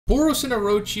Boros and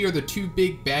Orochi are the two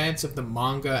big bads of the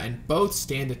manga, and both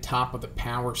stand atop of the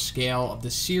power scale of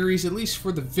the series, at least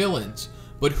for the villains.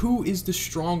 But who is the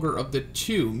stronger of the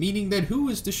two? Meaning that who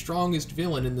is the strongest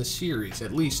villain in the series,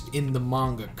 at least in the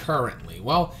manga currently?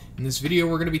 Well, in this video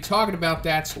we're going to be talking about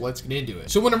that, so let's get into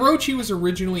it. So when Orochi was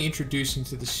originally introduced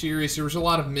into the series, there was a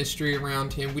lot of mystery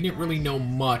around him. We didn't really know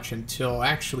much until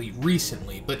actually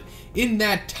recently, but in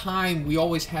that time we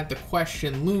always had the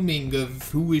question looming of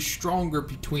who is stronger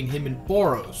between him and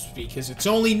Boros, because it's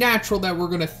only natural that we're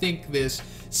going to think this,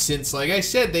 since, like I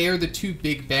said, they are the two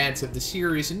big bads of the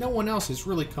series and no one else has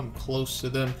really come close to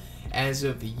them as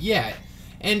of yet.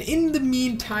 And in the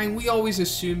meantime, we always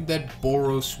assumed that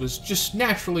Boros was just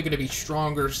naturally going to be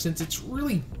stronger, since it's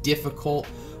really difficult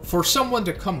for someone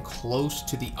to come close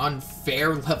to the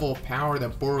unfair level of power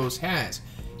that Boros has.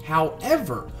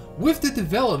 However, with the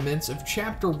developments of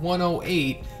Chapter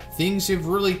 108, things have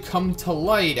really come to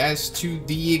light as to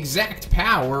the exact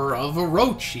power of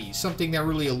Orochi, something that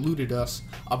really eluded us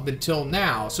up until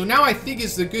now. So now I think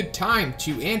is the good time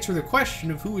to answer the question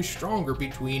of who is stronger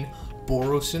between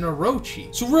Boros and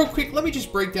Orochi. So real quick, let me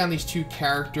just break down these two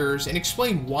characters and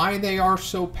explain why they are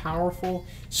so powerful.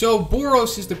 So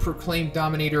Boros is the proclaimed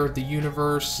dominator of the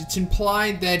universe. It's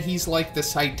implied that he's like the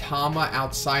Saitama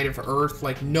outside of Earth,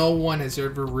 like no one has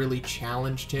ever really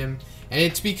challenged him. And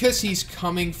it's because he's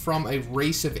coming from a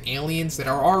race of aliens that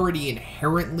are already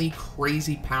inherently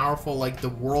crazy powerful. Like the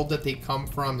world that they come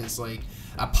from is like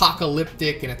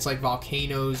apocalyptic, and it's like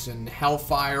volcanoes and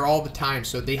hellfire all the time,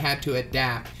 so they had to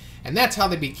adapt. And that's how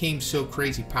they became so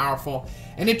crazy powerful.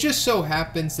 And it just so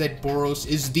happens that Boros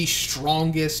is the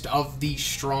strongest of the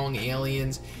strong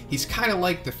aliens. He's kind of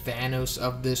like the Thanos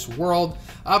of this world.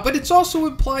 But it's also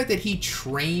implied that he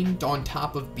trained on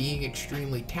top of being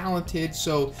extremely talented.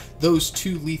 So those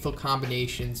two lethal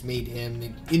combinations made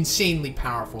him insanely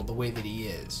powerful the way that he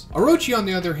is. Orochi, on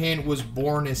the other hand, was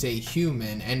born as a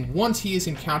human. And once he is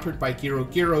encountered by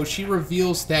Giro, she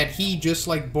reveals that he, just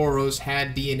like Boros,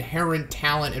 had the inherent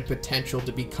talent and potential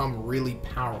to become really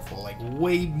powerful. Like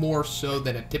way more so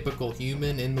than a typical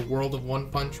human in the world of One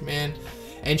Punch Man.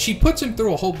 And she puts him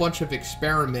through a whole bunch of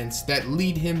experiments that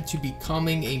lead him to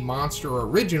becoming a monster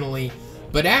originally,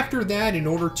 but after that, in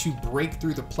order to break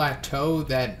through the plateau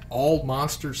that all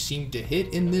monsters seem to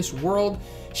hit in this world,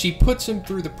 she puts him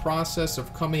through the process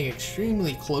of coming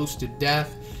extremely close to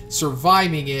death,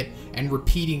 surviving it, and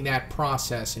repeating that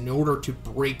process in order to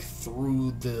break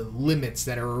through the limits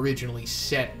that are originally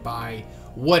set by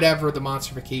whatever the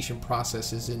monsterification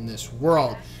process is in this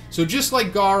world. So just like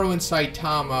Garo and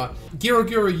Saitama,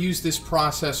 Giro used this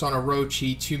process on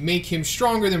Orochi to make him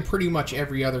stronger than pretty much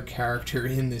every other character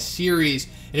in this series,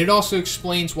 and it also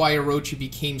explains why Orochi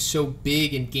became so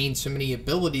big and gained so many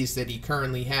abilities that he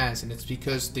currently has, and it's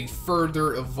because the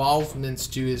further evolvements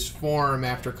to his form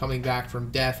after coming back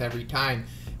from death every time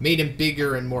made him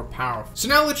bigger and more powerful. So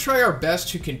now let's try our best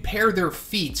to compare their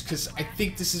feats, because I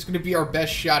think this is going to be our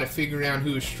best shot at figuring out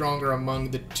who is stronger among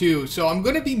the two. So I'm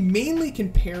going to be mainly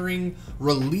comparing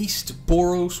released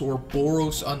Boros, or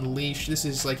Boros Unleashed. This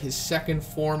is like his second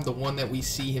form, the one that we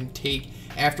see him take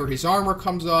after his armor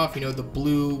comes off, you know, the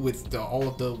blue with all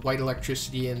of the white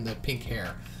electricity and the pink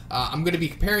hair. I'm going to be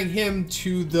comparing him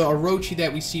to the Orochi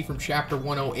that we see from Chapter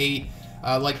 108,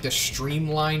 like the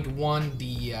streamlined one.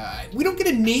 We don't get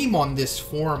a name on this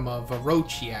form of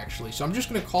Orochi, actually, so I'm just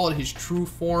going to call it his true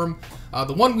form,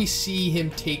 the one we see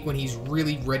him take when he's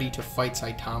really ready to fight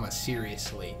Saitama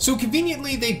seriously. So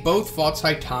conveniently, they both fought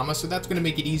Saitama, so that's going to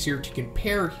make it easier to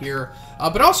compare here,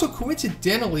 but also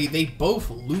coincidentally, they both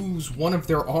lose one of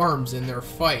their arms in their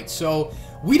fight. So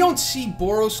we don't see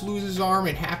Boros lose his arm,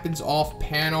 it happens off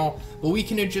panel, but we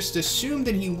can just assume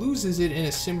that he loses it in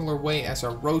a similar way as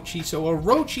Orochi. So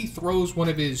Orochi throws one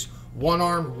of his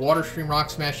one-armed water stream rock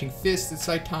smashing fists at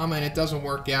Saitama, and it doesn't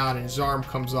work out, and his arm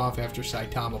comes off after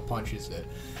Saitama punches it.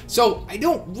 So I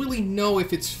don't really know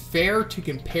if it's fair to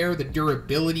compare the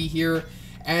durability here,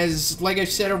 as, like I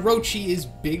said, Orochi is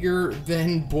bigger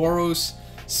than Boros.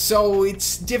 So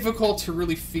it's difficult to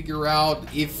really figure out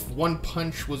if one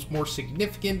punch was more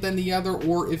significant than the other,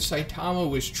 or if Saitama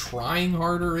was trying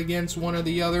harder against one or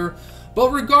the other.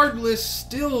 But regardless,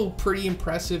 still pretty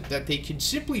impressive that they could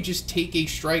simply just take a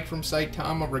strike from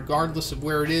Saitama regardless of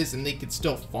where it is, and they could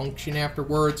still function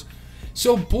afterwards.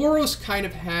 So Boros kind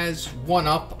of has one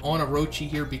up on Orochi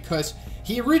here, because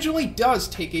he originally does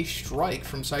take a strike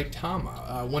from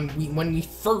Saitama when we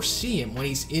first see him, when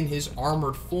he's in his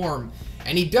armored form,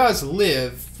 and he does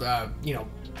live, you know,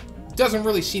 doesn't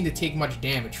really seem to take much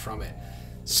damage from it.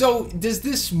 So, does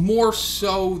this more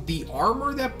so the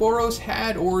armor that Boros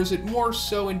had, or is it more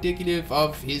so indicative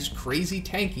of his crazy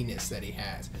tankiness that he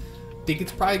has? I think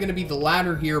it's probably going to be the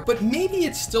latter here, but maybe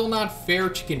it's still not fair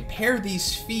to compare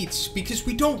these feats because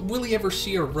we don't really ever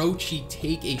see Orochi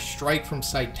take a strike from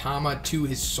Saitama to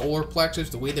his solar plexus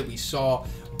the way that we saw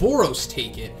Boros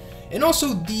take it. And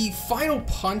also, the final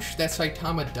punch that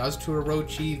Saitama does to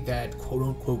Orochi that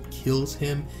quote-unquote kills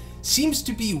him seems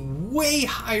to be way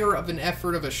higher of an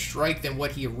effort of a strike than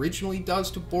what he originally does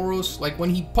to Boros. Like,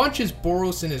 when he punches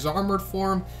Boros in his armored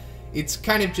form, it's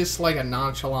kind of just like a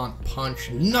nonchalant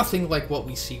punch, nothing like what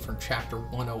we see from Chapter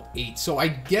 108. So I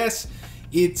guess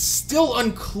it's still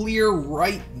unclear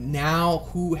right now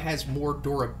who has more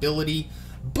durability,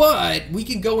 but we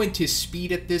can go into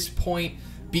speed at this point,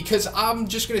 because I'm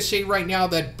just going to say right now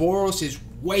that Boros is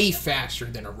way faster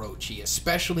than Orochi,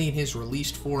 especially in his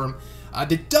released form.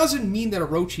 That doesn't mean that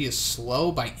Orochi is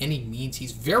slow by any means.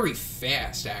 He's very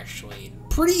fast, actually.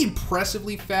 Pretty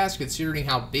impressively fast considering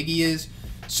how big he is.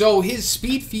 So his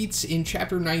speed feats in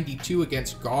Chapter 92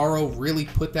 against Garo really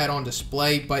put that on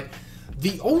display, but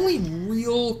the only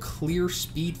real clear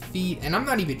speed feat, and I'm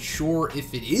not even sure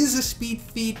if it is a speed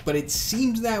feat, but it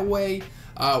seems that way,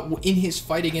 in his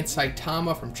fight against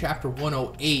Saitama from Chapter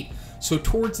 108. So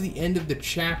towards the end of the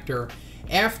chapter,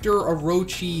 after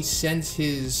Orochi sends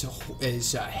his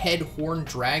head horn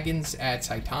dragons at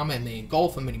Saitama and they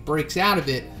engulf him and he breaks out of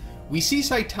it, we see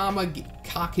Saitama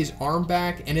cock his arm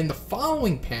back, and in the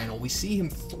following panel, we see him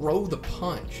throw the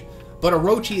punch. But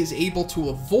Orochi is able to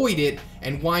avoid it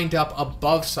and wind up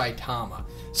above Saitama.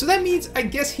 So that means, I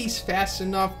guess he's fast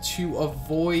enough to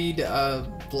avoid a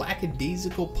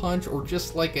lackadaisical punch or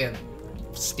just like a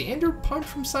standard punch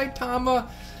from Saitama.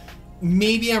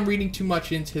 Maybe I'm reading too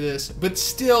much into this, but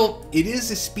still, it is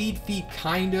a speed feat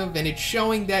kind of, and it's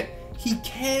showing that he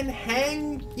can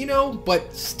hang, you know,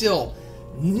 but still,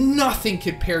 nothing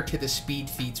compared to the speed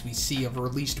feats we see of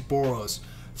released Boros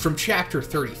from Chapter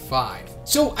 35.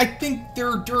 So I think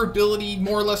their durability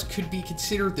more or less could be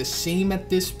considered the same at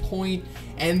this point,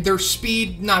 and their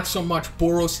speed, not so much.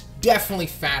 Boros, definitely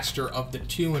faster of the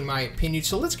two in my opinion.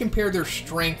 So let's compare their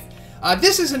strength.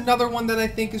 This is another one that I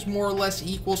think is more or less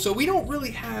equal, so we don't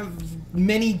really have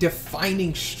many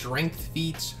defining strength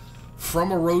feats from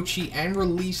Orochi and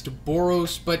released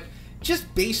Boros, but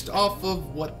just based off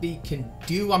of what they can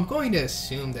do, I'm going to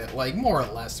assume that, like, more or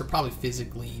less, they're probably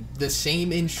physically the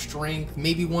same in strength.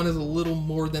 Maybe one is a little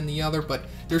more than the other, but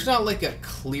there's not, like, a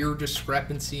clear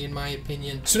discrepancy, in my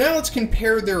opinion. So now let's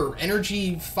compare their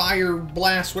energy, fire,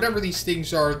 blast, whatever these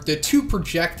things are, the two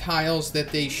projectiles that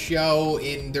they show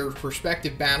in their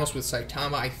respective battles with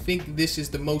Saitama. I think this is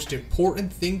the most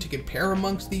important thing to compare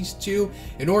amongst these two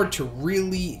in order to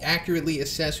really accurately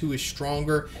assess who is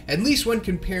stronger, at least when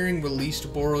comparing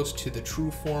released Boros to the true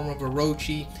form of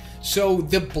Orochi. So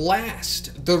the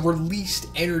blast, the released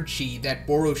energy that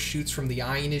Boros shoots from the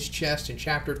eye in his chest in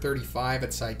Chapter 35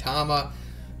 at Saitama,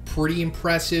 pretty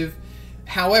impressive.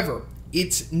 However,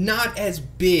 it's not as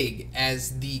big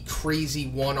as the crazy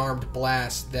one-armed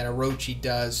blast that Orochi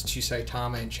does to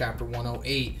Saitama in Chapter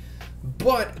 108,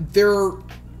 but their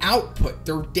output,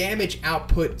 their damage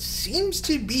output seems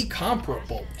to be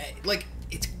comparable. Like,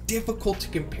 it's difficult to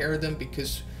compare them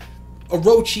because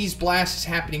Orochi's blast is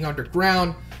happening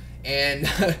underground, and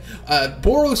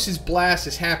Boros' blast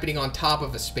is happening on top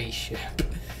of a spaceship.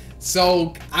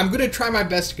 So I'm going to try my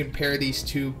best to compare these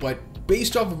two, but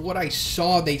based off of what I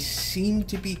saw, they seem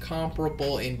to be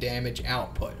comparable in damage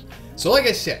output. So like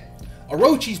I said,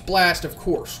 Orochi's blast, of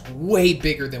course, way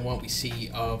bigger than what we see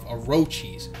of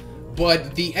Orochi's,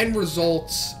 but the end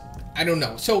results, I don't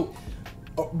know. So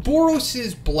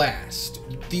Boros' blast,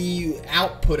 the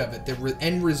output of it, the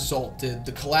end result,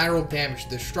 the collateral damage,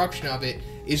 the destruction of it,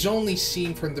 is only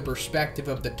seen from the perspective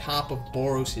of the top of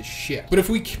Boros' ship. But if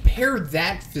we compare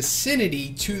that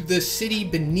vicinity to the city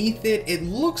beneath it, it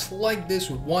looks like this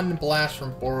one blast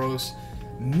from Boros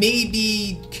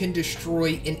maybe can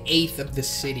destroy 1/8 of the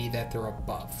city that they're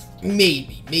above.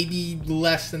 Maybe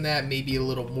less than that, maybe a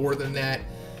little more than that.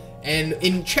 And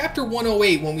in Chapter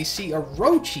 108, when we see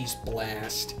Orochi's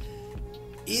blast,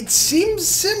 it seems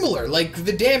similar, like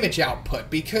the damage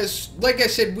output, because, like I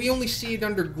said, we only see it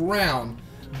underground,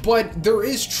 but there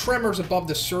is tremors above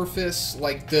the surface,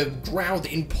 like the ground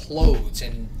implodes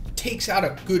and takes out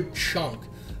a good chunk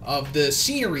of the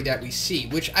scenery that we see,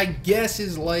 which I guess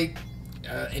is like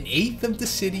 1/8 of the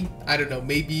city. I don't know,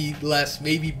 maybe less,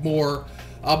 maybe more.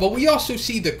 But we also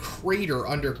see the crater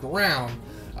underground,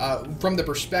 from the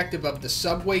perspective of the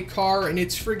subway car, and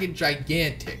it's friggin'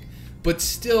 gigantic. But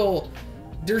still,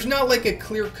 there's not like a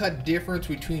clear-cut difference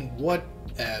between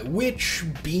which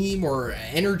beam or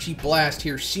energy blast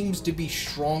here seems to be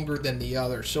stronger than the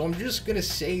other, so I'm just gonna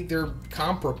say they're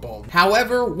comparable.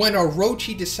 However, when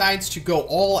Orochi decides to go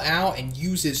all out and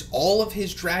uses all of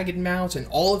his dragon mounts and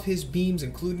all of his beams,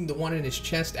 including the one in his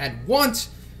chest at once,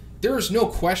 there is no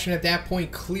question at that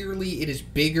point. Clearly it is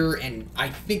bigger and I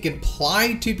think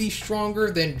implied to be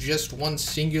stronger than just one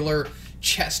singular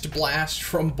chest blast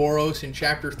from Boros in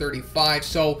chapter 35.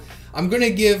 So I'm going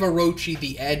to give Orochi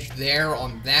the edge there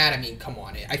on that. I mean, come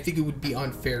on. I think it would be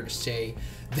unfair to say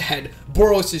that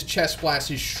Boros' chest blast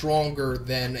is stronger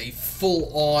than a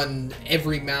full-on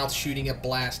every mouth shooting a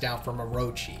blast out from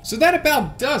Orochi. So that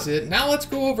about does it. Now let's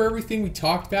go over everything we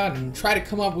talked about and try to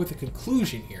come up with a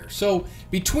conclusion here. So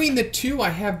between the two, I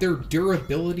have their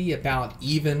durability about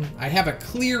even. I have a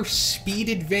clear speed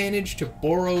advantage to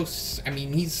Boros. I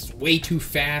mean, he's way too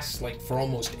fast, like for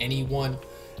almost anyone.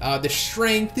 The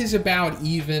strength is about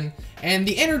even, and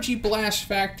the energy blast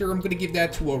factor, I'm going to give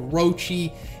that to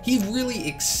Orochi. He really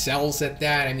excels at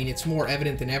that. I mean, it's more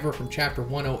evident than ever from chapter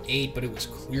 108, but it was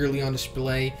clearly on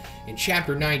display in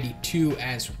chapter 92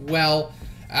 as well.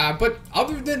 But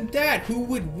other than that, who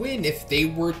would win if they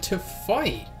were to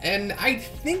fight? And I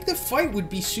think the fight would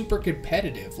be super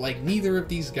competitive. Like, neither of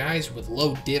these guys would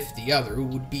low diff the other. It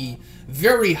would be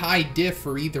very high diff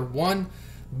for either one.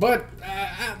 But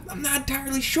I'm not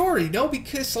entirely sure, you know,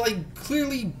 because, like,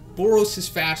 clearly Boros is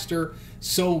faster,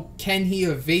 so can he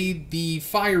evade the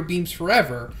fire beams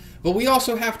forever? But we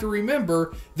also have to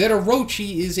remember that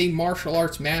Orochi is a martial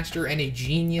arts master and a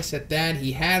genius at that.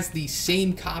 He has the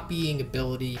same copying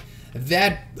ability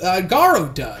that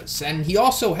Garo does, and he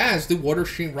also has the Water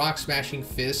Stream Rock Smashing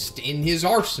Fist in his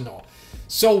arsenal.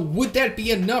 So would that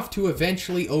be enough to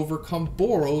eventually overcome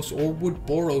Boros, or would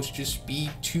Boros just be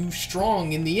too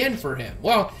strong in the end for him?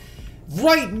 Well,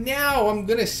 right now I'm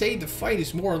going to say the fight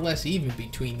is more or less even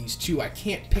between these two. I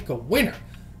can't pick a winner.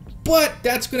 But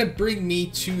that's going to bring me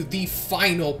to the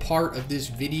final part of this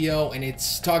video, and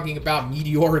it's talking about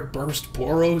Meteoric Burst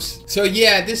Boros. So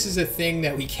yeah, this is a thing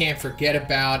that we can't forget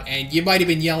about, and you might have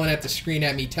been yelling at the screen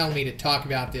at me telling me to talk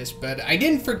about this, but I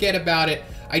didn't forget about it.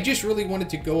 I just really wanted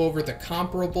to go over the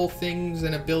comparable things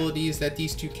and abilities that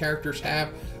these two characters have,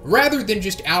 rather than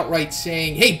just outright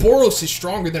saying, hey, Boros is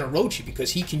stronger than Orochi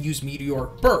because he can use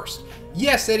Meteoric Burst.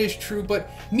 Yes, that is true, but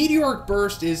Meteoric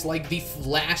Burst is like the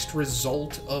last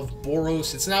result of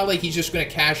Boros. It's not like he's just going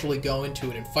to casually go into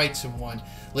it and fight someone.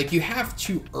 Like, you have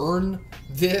to earn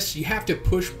this. You have to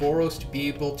push Boros to be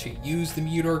able to use the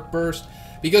Meteoric Burst,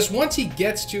 because once he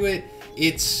gets to it,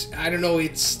 I don't know,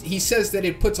 he says that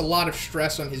it puts a lot of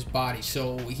stress on his body,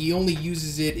 so he only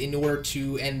uses it in order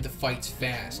to end the fights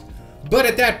fast. But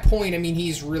at that point, I mean,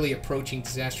 he's really approaching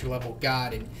disaster level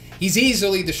god, and he's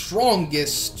easily the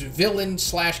strongest villain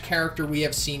slash character we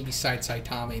have seen besides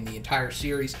Saitama in the entire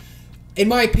series. In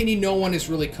my opinion, no one is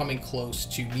really coming close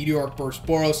to Meteoric Burst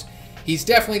Boros. He's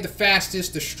definitely the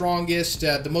fastest, the strongest,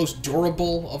 the most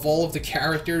durable of all of the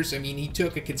characters. I mean, he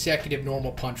took a consecutive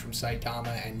normal punch from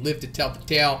Saitama and lived to tell the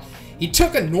tale. He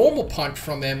took a normal punch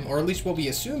from him, or at least what we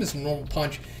assume is a normal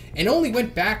punch, and only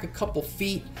went back a couple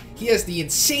feet. He has the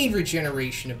insane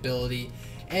regeneration ability.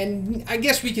 And I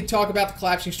guess we could talk about the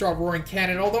Collapsing Star Roaring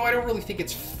Cannon, although I don't really think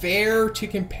it's fair to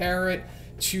compare it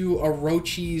to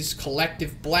Orochi's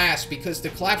Collective Blast, because the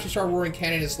Collapsing Star Roaring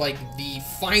Cannon is like the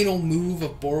final move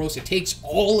of Boros. It takes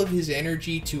all of his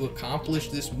energy to accomplish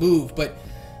this move, but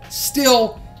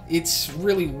still, it's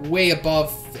really way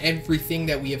above everything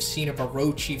that we have seen of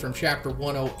Orochi from chapter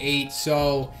 108,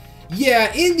 so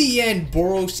yeah, in the end,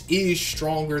 Boros is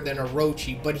stronger than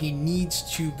Orochi, but he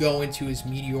needs to go into his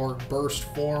Meteoric Burst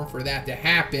form for that to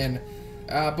happen.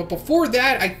 But before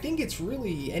that, I think it's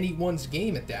really anyone's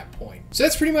game at that point. So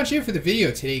that's pretty much it for the video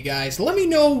today, guys. Let me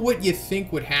know what you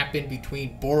think would happen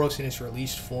between Boros in his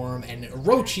released form and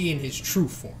Orochi in his true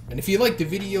form. And if you liked the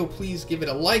video, please give it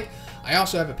a like. I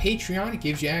also have a Patreon. It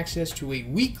gives you access to a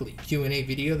weekly Q&A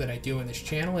video that I do on this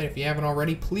channel. And if you haven't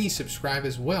already, please subscribe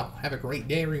as well. Have a great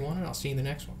day, everyone, and I'll see you in the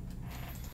next one.